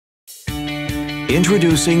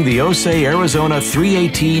Introducing the Océ Arizona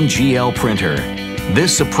 318 GL printer.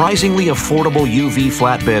 This surprisingly affordable UV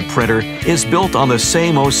flatbed printer is built on the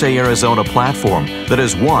same Océ Arizona platform that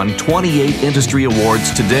has won 28 industry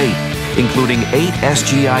awards to date, including 8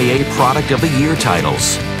 SGIA Product of the Year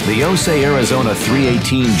titles. The Océ Arizona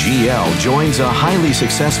 318 GL joins a highly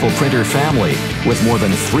successful printer family with more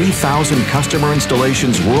than 3,000 customer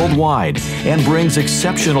installations worldwide and brings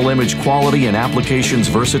exceptional image quality and applications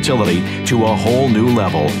versatility to a whole new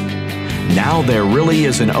level. Now there really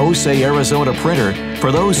is an Océ Arizona printer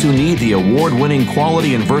for those who need the award-winning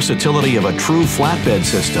quality and versatility of a true flatbed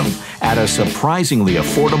system at a surprisingly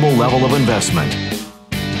affordable level of investment.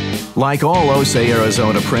 Like all Océ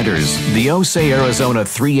Arizona printers, the Océ Arizona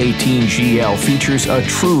 318 GL features a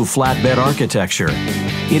true flatbed architecture.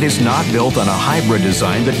 It is not built on a hybrid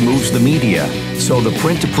design that moves the media, so the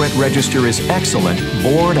print-to-print register is excellent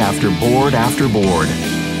board after board after board.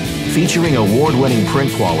 Featuring award-winning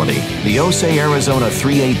print quality, the Océ Arizona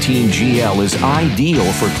 318 GL is ideal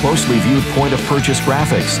for closely viewed point-of-purchase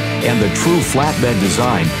graphics, and the true flatbed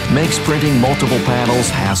design makes printing multiple panels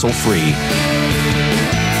hassle-free.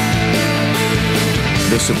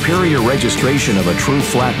 The superior registration of a true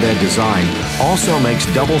flatbed design also makes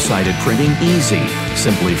double-sided printing easy.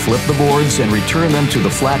 Simply flip the boards and return them to the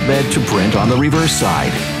flatbed to print on the reverse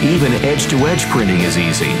side. Even edge-to-edge printing is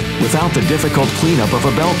easy, without the difficult cleanup of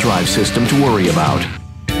a belt drive system to worry about.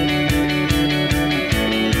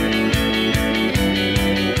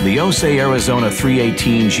 The Océ Arizona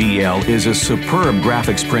 318 GL is a superb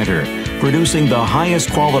graphics printer, producing the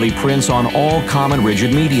highest quality prints on all common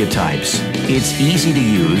rigid media types. It's easy to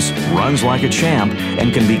use, runs like a champ,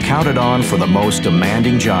 and can be counted on for the most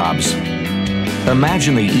demanding jobs.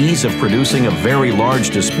 Imagine the ease of producing a very large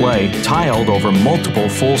display tiled over multiple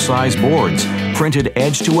full-size boards, printed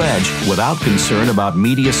edge-to-edge without concern about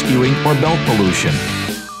media skewing or belt pollution.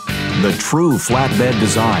 The true flatbed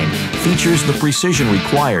design features the precision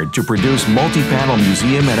required to produce multi-panel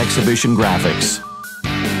museum and exhibition graphics.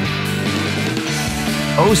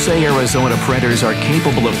 Océ Arizona printers are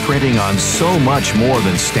capable of printing on so much more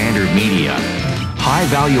than standard media.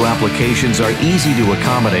 High-value applications are easy to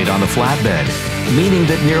accommodate on the flatbed, meaning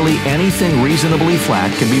that nearly anything reasonably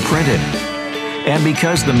flat can be printed. And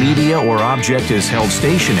because the media or object is held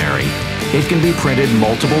stationary, it can be printed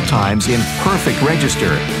multiple times in perfect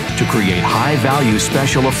register to create high-value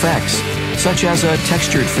special effects, such as a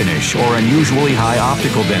textured finish or unusually high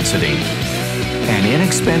optical density. An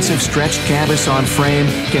inexpensive stretched canvas on frame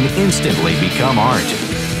can instantly become art.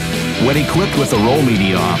 When equipped with the roll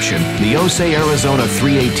media option, the Océ Arizona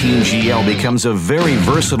 318 GL becomes a very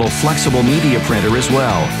versatile, flexible media printer as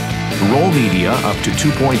well. Roll media up to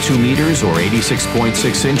 2.2 meters or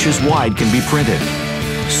 86.6 inches wide can be printed.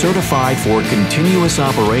 Certified for continuous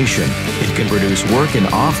operation, it can produce work in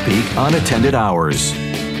off-peak, unattended hours.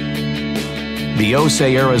 The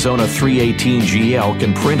Océ Arizona 318 GL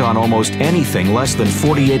can print on almost anything less than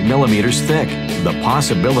 48 millimeters thick. The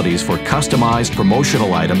possibilities for customized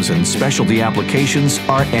promotional items and specialty applications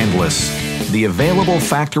are endless. The available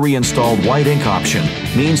factory-installed white ink option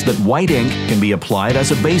means that white ink can be applied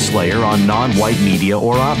as a base layer on non-white media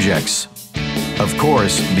or objects. Of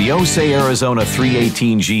course, the Océ Arizona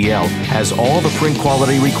 318 GL has all the print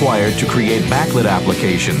quality required to create backlit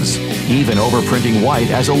applications, even overprinting white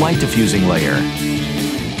as a light diffusing layer.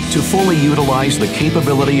 To fully utilize the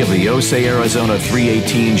capability of the Océ Arizona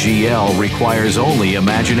 318 GL requires only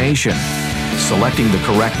imagination. Selecting the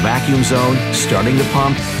correct vacuum zone, starting the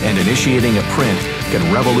pump, and initiating a print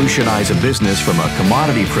can revolutionize a business from a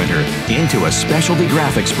commodity printer into a specialty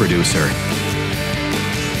graphics producer.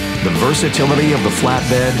 The versatility of the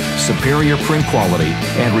flatbed, superior print quality,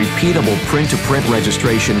 and repeatable print-to-print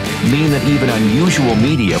registration mean that even unusual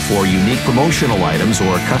media for unique promotional items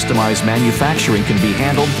or customized manufacturing can be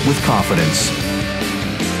handled with confidence.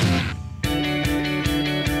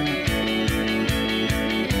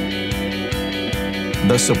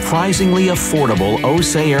 The surprisingly affordable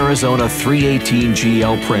Océ Arizona 318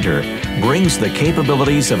 GL printer brings the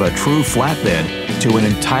capabilities of a true flatbed to an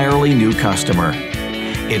entirely new customer.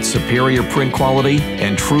 Its superior print quality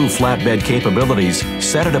and true flatbed capabilities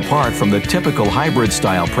set it apart from the typical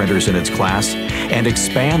hybrid-style printers in its class and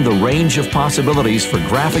expand the range of possibilities for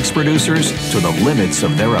graphics producers to the limits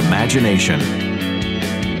of their imagination.